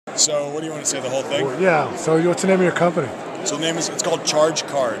So what do you want to say, the whole thing? Well, yeah. So what's the name of your company? So the name is, it's called Charge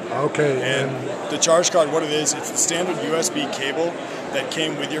Card. Okay. And the Charge Card, what it is, it's the standard USB cable that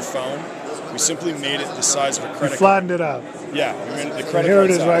came with your phone. We simply made it the size of a credit card. Flattened it out. Yeah, we made it the credit here card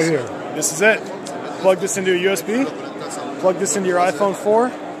it is size. right here. This is it. Plug this into a USB, plug this into your iPhone 4,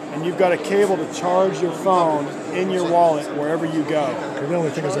 and you've got a cable to charge your phone in your wallet wherever you go. Okay, the only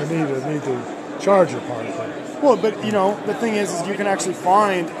thing is I need the charger part of it. Well, but you know, the thing is you can actually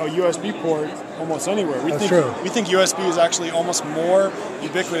find a USB port almost anywhere. That's true. We think USB is actually almost more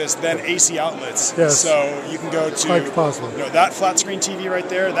ubiquitous than AC outlets. Yes. So you can go to quite possible. You know, that flat screen TV right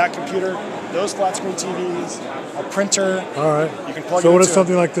there, that computer, those flat screen TVs, a printer. All right. You can plug. So it what into is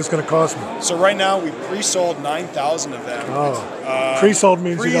something like this going to cost me? So right now we pre-sold 9,000 of them. Oh. Pre-sold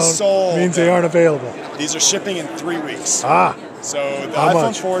means they aren't available. These are shipping in 3 weeks. Ah. So the How iPhone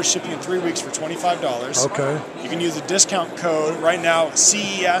much? 4 is shipping in 3 weeks for $25. Okay. You can use the discount code right now,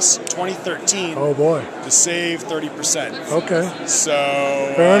 CES 2013. Oh boy. To save 30%. Okay. So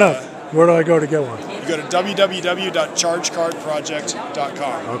fair enough. Where do I go to get one? You go to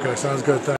www.chargecardproject.com. Okay, sounds good. Thanks.